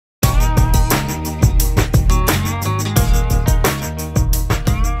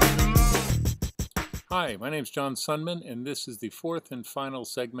Hi, my name is John Sundman, and this is the fourth and final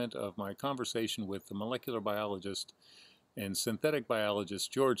segment of my conversation with the molecular biologist and synthetic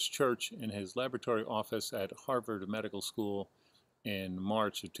biologist George Church in his laboratory office at Harvard Medical School in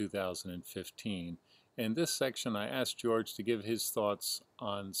March of 2015. In this section, I asked George to give his thoughts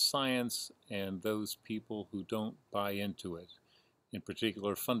on science and those people who don't buy into it, in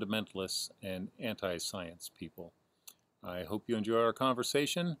particular fundamentalists and anti-science people. I hope you enjoy our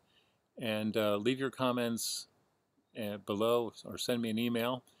conversation, and leave your comments below or send me an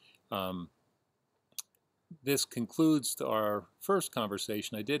email. This concludes our first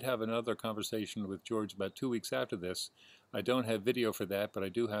conversation. I did have another conversation with George about 2 weeks after this. I don't have video for that, but I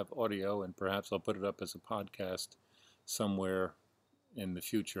do have audio, and perhaps I'll put it up as a podcast somewhere in the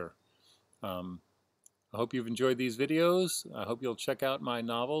future. I hope you've enjoyed these videos. I hope you'll check out my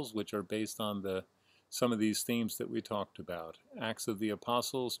novels, which are based on some of these themes that we talked about. Acts of the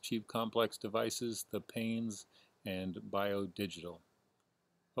Apostles, Cheap Complex Devices, The Pains, and Biodigital.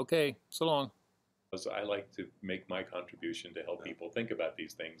 Okay, so long. I like to make my contribution to help people think about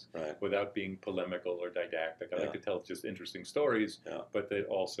these things without being polemical or didactic. I like to tell just interesting stories, but that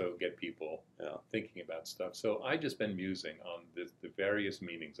also get people thinking about stuff. So I just been musing on the various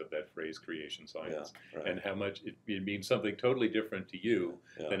meanings of that phrase creation science and how much it means something totally different to you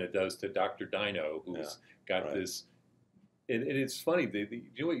than it does to Dr. Dino, who's got this. And it's funny, you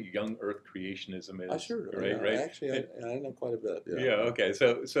know what young Earth creationism is? I sure do. Right? Actually, I know quite a bit. Okay.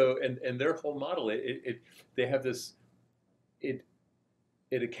 So their whole model, they have this, it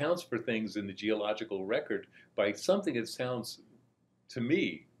accounts for things in the geological record by something that sounds, to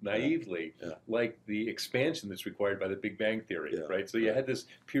me, naively, like the expansion that's required by the Big Bang Theory, right? So you had this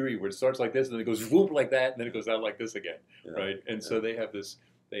period where it starts like this, and then it goes whoop like that, and then it goes out like this again, right? And so they have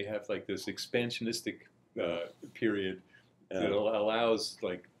like this expansionistic period that allows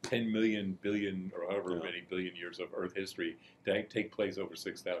like 10 million billion or however many billion years of Earth history to take place over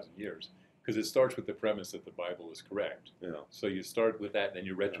 6,000 years. Because it starts with the premise that the Bible is correct. So you start with that, and then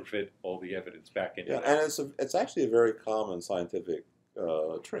you retrofit all the evidence back into that. And it's actually a very common scientific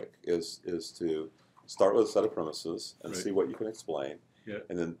trick is to start with a set of premises and see what you can explain.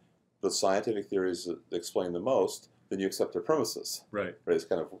 And then the scientific theories that explain the most, then you accept their premises. It's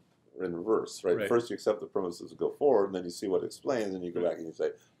kind of in reverse, right? First you accept the premises and go forward, and then you see what it explains, and you go back and you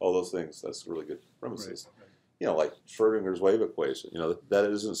say, oh, those things, that's really good premises. You know, like Schrödinger's wave equation, that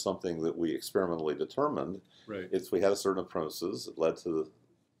isn't something that we experimentally determined. We had a certain premises that led to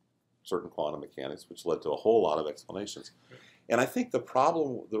certain quantum mechanics, which led to a whole lot of explanations. And I think the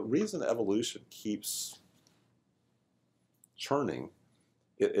reason evolution keeps churning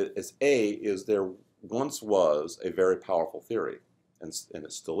is there once was a very powerful theory, and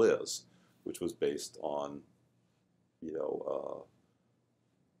it still is, which was based on,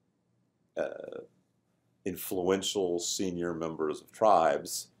 influential senior members of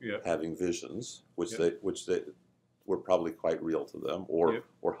tribes having visions, which they were probably quite real to them, or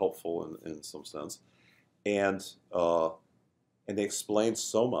helpful in some sense, and they explained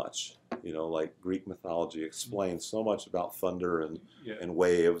so much, like Greek mythology explained so much about thunder and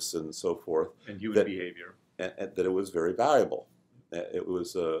waves and so forth, and human behavior, and that it was very valuable. It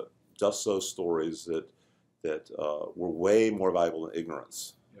was just those stories that were way more valuable than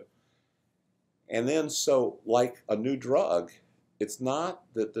ignorance. And then, so like a new drug, it's not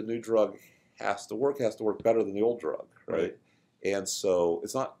that the new drug has to work better than the old drug, right? And so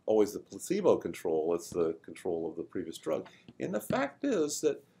it's not always the placebo control, it's the control of the previous drug. And the fact is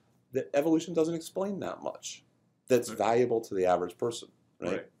that evolution doesn't explain that much that's valuable to the average person,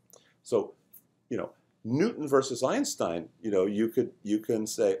 right? So, Newton versus Einstein, you can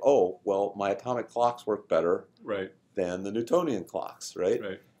say, oh, well, my atomic clocks work better than the Newtonian clocks,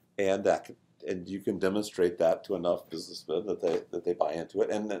 right? And you can demonstrate that to enough businessmen that they buy into it,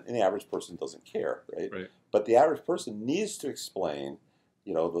 and the average person doesn't care, right? But the average person needs to explain,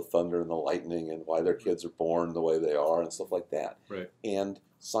 the thunder and the lightning and why their kids are born the way they are and stuff like that. And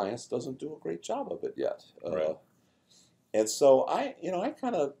science doesn't do a great job of it yet. And so I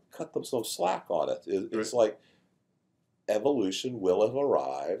kind of cut them some slack on it. It's like evolution will have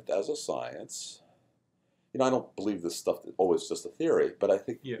arrived as a science. I don't believe this stuff is always just a theory, but I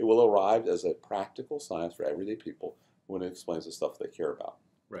think it will arrive as a practical science for everyday people when it explains the stuff they care about.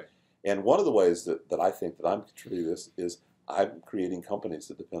 And one of the ways that I think that I'm contributing to this is I'm creating companies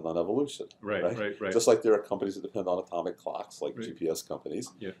that depend on evolution. Just like there are companies that depend on atomic clocks, like GPS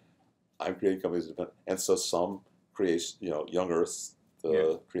companies. I'm creating companies that depend, and so some creation, young Earths,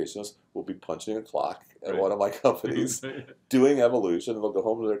 the creationists, will be punching a clock at one of my companies, doing evolution, and they'll go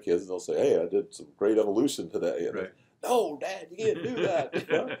home to their kids and they'll say, hey, I did some great evolution today. And no, Dad, you can't do that.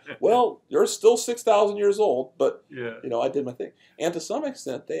 You know? Well, you're still 6,000 years old, but Yeah. you know, I did my thing. And to some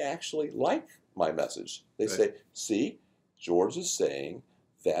extent, they actually like my message. They Right. say, see, George is saying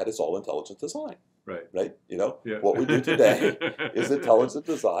that is all intelligent design. Right. Right? You know, Yeah. what we do today is intelligent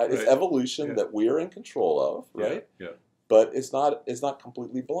design. It's Right. evolution Yeah. that we are in control of, right? Yeah. But it's not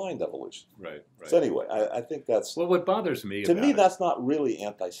completely blind evolution. Right. Right. So anyway, I think that's, Well, what bothers me to about me, it, that's not really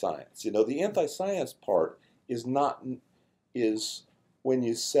anti-science. You know, the anti-science part is when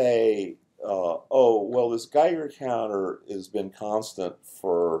you say, oh, well, this Geiger counter has been constant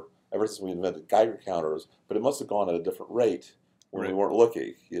for ever since we invented Geiger counters, but it must have gone at a different rate when we weren't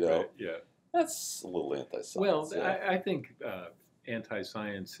looking. You know, right, yeah. That's a little anti-science. Well, yeah. I think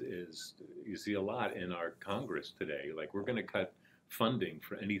anti-science is, you see a lot in our Congress today. Like, we're going to cut funding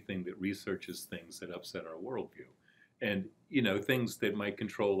for anything that researches things that upset our worldview. And, you know, things that might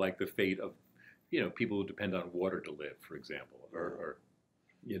control, like, the fate of, you know, people who depend on water to live, for example, or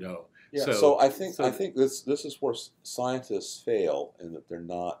you know. Yeah, so I think this is where scientists fail in that they're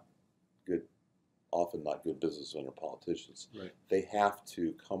not good, often not good businessmen or politicians. Right. They have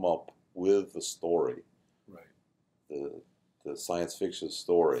to come up with the story, right, the science fiction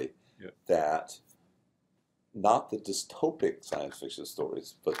story, that, not the dystopic science fiction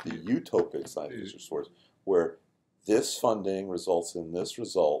stories, but the utopic science fiction stories, where this funding results in this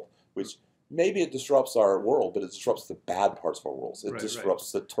result, which maybe it disrupts our world, but it disrupts the bad parts of our world. It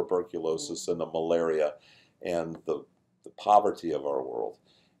disrupts the tuberculosis and the malaria and the poverty of our world.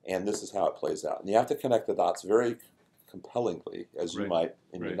 And this is how it plays out. And you have to connect the dots very compellingly, as you might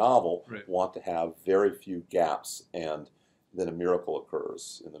in your novel want to have very few gaps, and then a miracle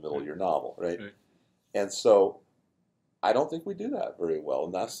occurs in the middle of your novel, right? And so I don't think we do that very well.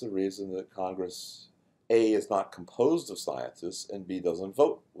 And that's the reason that Congress, A, is not composed of scientists, and B, doesn't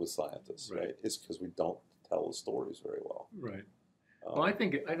vote with scientists, right? It's because we don't tell the stories very well. Right. Well, I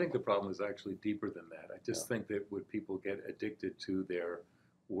think the problem is actually deeper than that. I just think that when people get addicted to their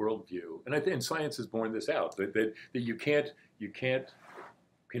worldview, and I think science has borne this out, that you can't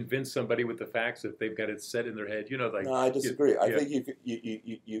convince somebody with the facts if they've got it set in their head. You know, like, no, I disagree. I think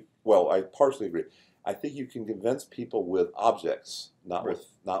you well, I partially agree. I think you can convince people with objects, not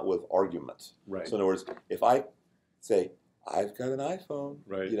with argument. Right. So in other words, if I say I've got an iPhone,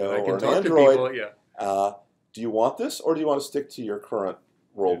 right, you know, I can or an talk Android, to people, do you want this, or do you want to stick to your current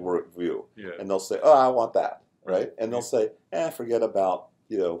world view? Yeah. And they'll say, oh, I want that, right? And they'll say, forget about,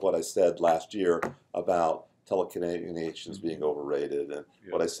 you know, what I said last year about telecommunications being overrated, and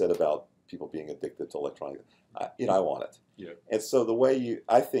what I said about people being addicted to electronic. You know, I want it. Yeah. And so the way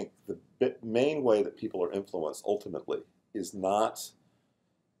I think the main way that people are influenced ultimately is not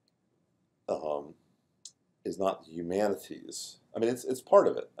the humanities. I mean, it's part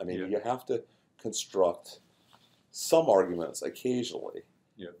of it. I mean, you have to construct some arguments occasionally.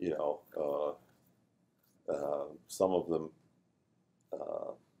 Yeah. You know, some of them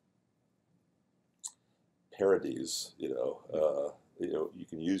parodies. You know, you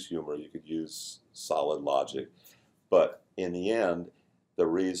can use humor, you could use solid logic, but in the end, the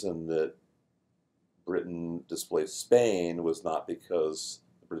reason that Britain displaced Spain was not because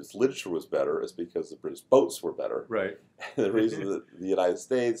the British literature was better, it's because the British boats were better. Right. And the reason that the United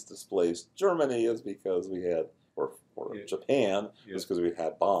States displaced Germany is because we had, or Japan, was because we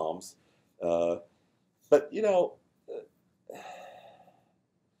had bombs. But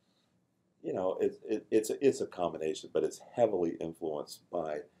it's a combination, but it's heavily influenced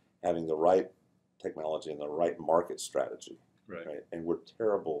by having the right technology and the right market strategy. Right. And we're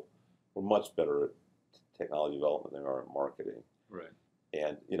much better at technology development than we are at marketing. Right.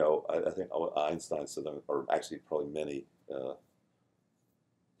 And, I think Einstein said, or actually probably many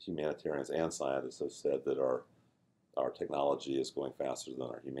humanitarians and scientists have said that our technology is going faster than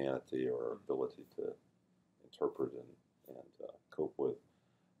our humanity or our ability to interpret and cope with.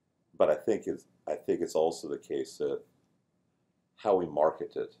 But I think it's also the case that how we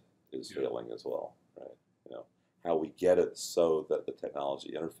market it is failing as well, right? How we get it so that the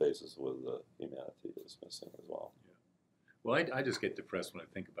technology interfaces with the humanity is missing as well. Yeah. Well, I just get depressed when I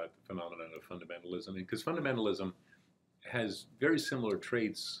think about the phenomenon of fundamentalism, because fundamentalism has very similar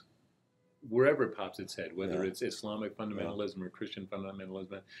traits wherever it pops its head, whether it's Islamic fundamentalism or Christian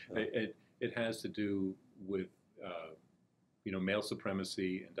fundamentalism. It has to do with male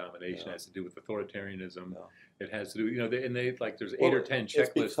supremacy and domination. It has to do with authoritarianism. It has to do, and they like there's 8 or 10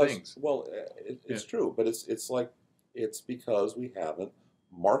 checklist things. Well, it's true, but it's because we haven't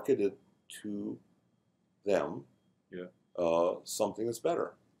marketed to them something that's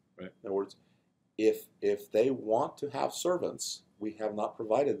better. Right. In other words, if they want to have servants, we have not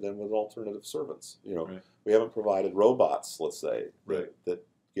provided them with alternative servants. Right. We haven't provided robots, let's say, Right. that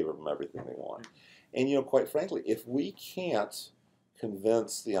give them everything they want. And quite frankly, if we can't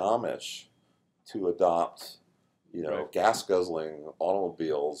convince the Amish to adopt, Right. gas guzzling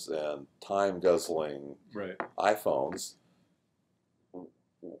automobiles and time guzzling Right. iPhones,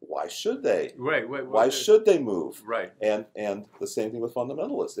 why should they? Right. Why should they move? Right. And the same thing with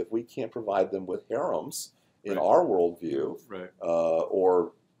fundamentalists. If we can't provide them with harems in Right. our worldview, Right.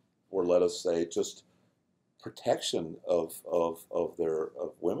 or let us say just protection of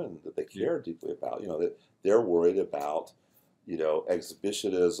women that they care deeply about, that they're worried about,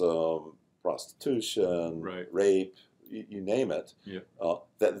 exhibitionism, prostitution, Right. rape, you name it, Yeah.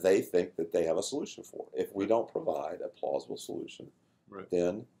 that they think that they have a solution for. If we don't provide a plausible solution, Right.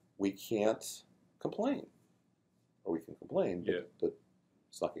 then we can't complain. Or we can complain, but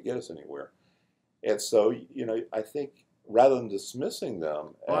it's not going to get us anywhere. And so, I think rather than dismissing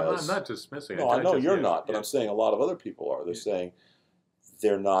them Well, as... I'm not dismissing. No, I know you're not, but I'm saying a lot of other people are. They're saying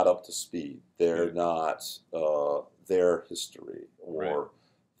they're not up to speed. They're not their history, or Right.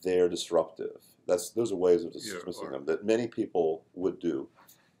 they're disruptive. Those are ways of dismissing them that many people would do.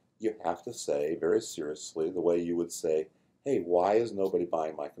 You have to say very seriously, the way you would say, hey, why is nobody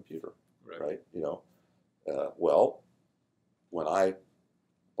buying my computer? Right? Well, when I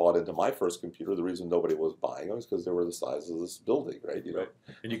bought into my first computer, the reason nobody was buying them was because they were the size of this building, right?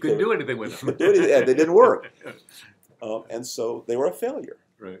 And you couldn't do anything with them. And they didn't work. And so they were a failure.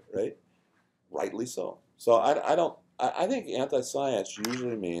 Right. Rightly so. So I think anti-science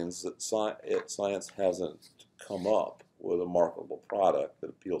usually means that science hasn't come up with a marketable product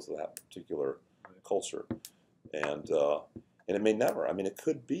that appeals to that particular culture. And it may never. I mean, it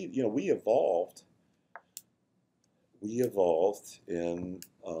could be, we evolved in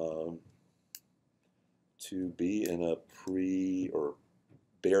to be in a or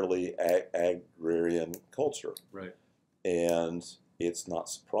barely agrarian culture. Right. And it's not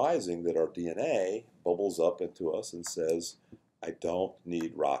surprising that our DNA bubbles up into us and says, I don't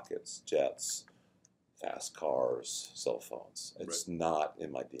need rockets, jets, fast cars, cell phones. It's not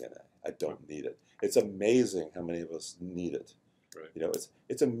in my DNA. I don't need it. It's amazing how many of us need it. Right.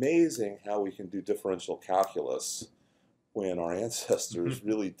 It's amazing how we can do differential calculus when our ancestors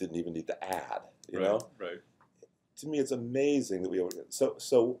really didn't even need to add. You know? Right. To me, it's amazing that we.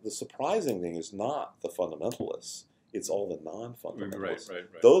 So the surprising thing is not the fundamentalists; it's all the non-fundamentalists.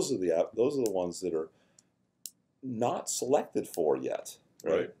 Right. Those are the ones that are not selected for yet.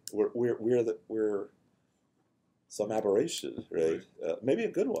 Right. We're some aberration. Right. Maybe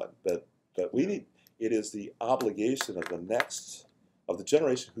a good one, but we need. It is the obligation of the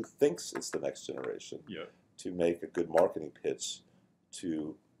generation who thinks it's the next generation to make a good marketing pitch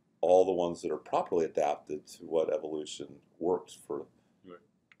to all the ones that are properly adapted to what evolution worked for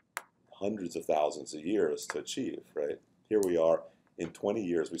hundreds of thousands of years to achieve, right? Here we are, in 20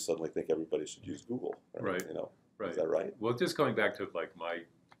 years, we suddenly think everybody should use Google, right? Is that right? Well, just going back to like my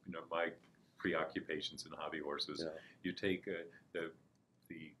preoccupations in hobby horses, you take the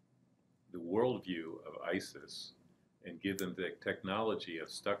worldview of ISIS and give them the technology of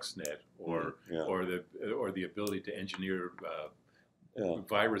Stuxnet or the ability to engineer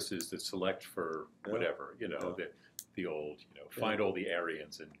viruses that select for whatever, the old, find all the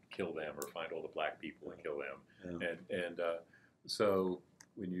Aryans and kill them, or find all the black people and kill them. And so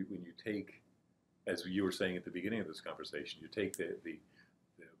when you take, as you were saying at the beginning of this conversation, you take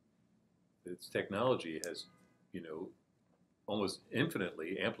this technology has, almost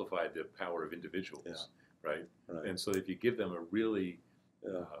infinitely amplified the power of individuals, right? And so if you give them a really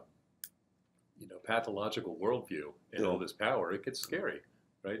pathological worldview and all this power, it gets scary,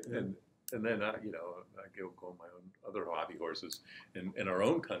 right? And then I go on my own other hobby horses, in our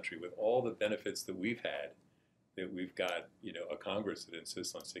own country with all the benefits that we've had, that we've got a Congress that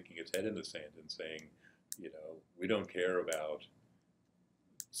insists on sticking its head in the sand and saying, we don't care about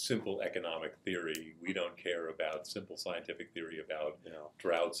simple economic theory, we don't care about simple scientific theory about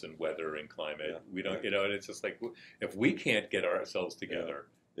droughts and weather and climate. We don't, and it's just like, if we can't get ourselves together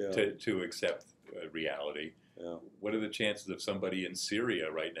to accept reality, what are the chances of somebody in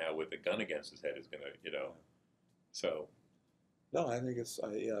Syria right now with a gun against his head is going to, so. No, I think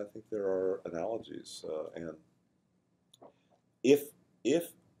I think there are analogies, and if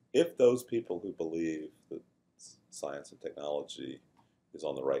those people who believe that science and technology is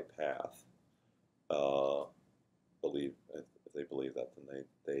on the right path, if they believe that, then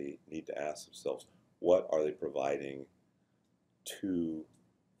they need to ask themselves, what are they providing to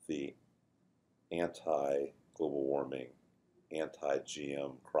the anti-global warming,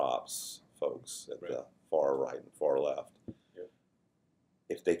 anti-GM crops folks at the far right and far left?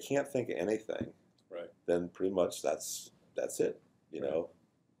 if they can't think of anything, right, then pretty much that's it. You right. know,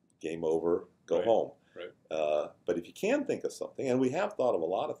 game over, go Right. home. Right. But if you can think of something, and we have thought of a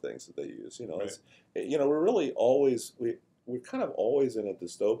lot of things that they use, you know, Right. we're really always we're kind of always in a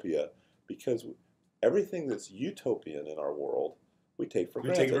dystopia because everything that's utopian in our world we take for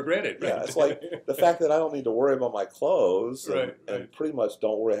granted. We take it for granted. Right? Yeah, it's like the fact that I don't need to worry about my clothes, and, Right, right. and pretty much have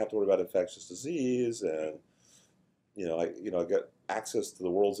to worry about infectious disease, and I get access to the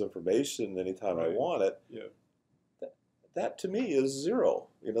world's information anytime I Right. want it. Yeah. That to me is zero.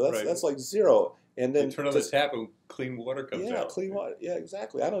 Right. That's like zero. And then you turn on the tap and clean water comes out. Yeah, clean water. Yeah,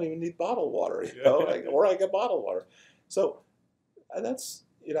 exactly. I don't even need bottled water, Yeah. or I get bottled water. So that's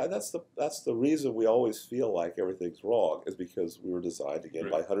the reason we always feel like everything's wrong, is because we were designed again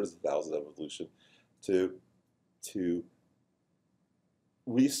Right. by hundreds of thousands of evolution to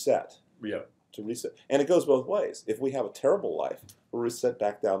reset. Yeah. To reset, and it goes both ways. If we have a terrible life, we'll reset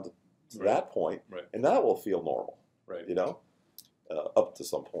back down to Right. that point, Right. and that will feel normal. Right. Up to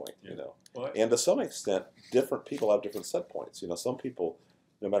some point. Yeah. Well, And to some extent, different people have different set points. Some people,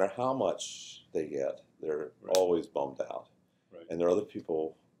 no matter how much they get, they're Right. always bummed out. Right. And there are other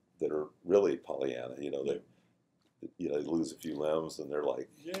people that are really Pollyanna. They lose a few limbs and they're like,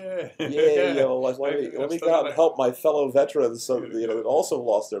 yeah, let me go out and help my fellow veterans, so that also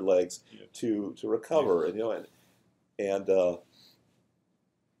lost their legs, Yeah. to recover. I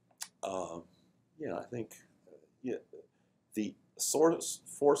think the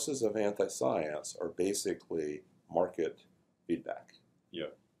forces of anti-science are basically market feedback. Yeah.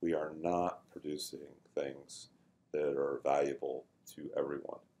 We are not producing things that are valuable to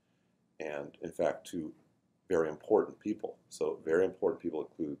everyone, and in fact to very important people. So very important people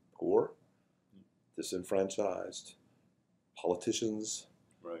include poor, disenfranchised, politicians,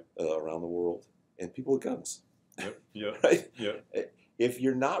 Right. Around the world, and people with guns. Yep. Yeah. Right? Yeah. If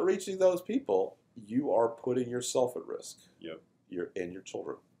you're not reaching those people, you are putting yourself at risk. Yep. Your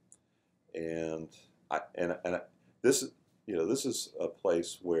children. And this is a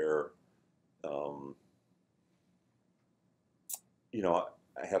place where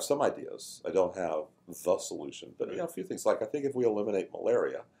I have some ideas. I don't have the solution, but a few things. Like, I think if we eliminate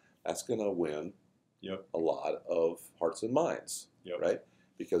malaria, that's going to win Yep. a lot of hearts and minds, Yep. right?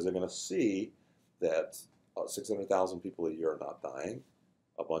 Because they're going to see that 600,000 people a year are not dying.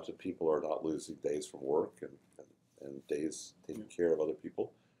 A bunch of people are not losing days from work and days taking care of other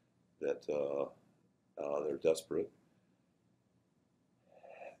people that they're desperate.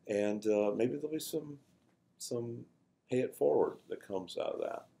 And maybe there'll be some pay it forward that comes out of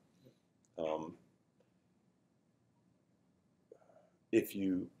that. If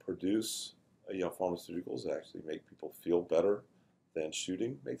you produce pharmaceuticals that actually make people feel better than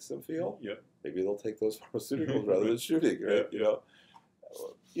shooting makes them feel, maybe they'll take those pharmaceuticals rather than shooting, right?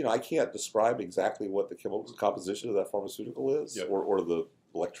 I can't describe exactly what the chemical composition of that pharmaceutical is, or the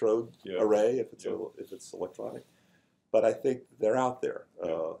electrode array if it's electronic, but I think they're out there.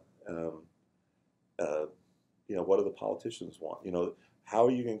 What do the politicians want? How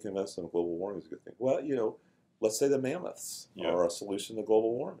are you going to convince them global warming is a good thing? Well, let's say the mammoths are a solution to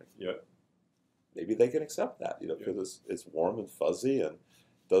global warming. Maybe they can accept that, because it's warm and fuzzy and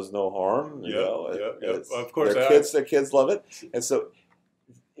does no harm. Of course, their kids love it, and so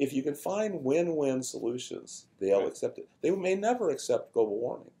if you can find win-win solutions, they'll accept it. They may never accept global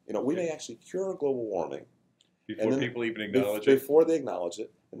warming. We may actually cure global warming before people even acknowledge it. Before they acknowledge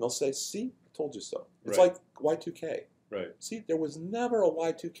it, and they'll say, "See, I told you so." It's like Y2K. Right. See, there was never a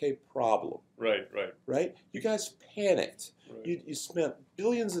Y2K problem. Right? You guys panicked. Right. You spent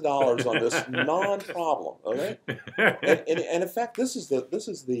billions of dollars on this non-problem. Okay. and in fact, this is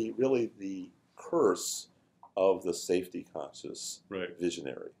really the curse of the safety conscious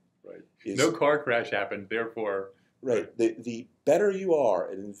visionary. Right. No car crash happened, therefore. Right. The better you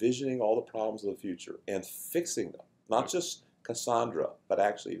are at envisioning all the problems of the future and fixing them, not just Cassandra, but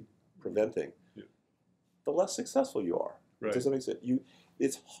actually preventing, the less successful you are. Right. Does that make sense?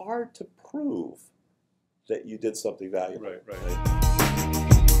 It's hard to prove that you did something valuable. Right.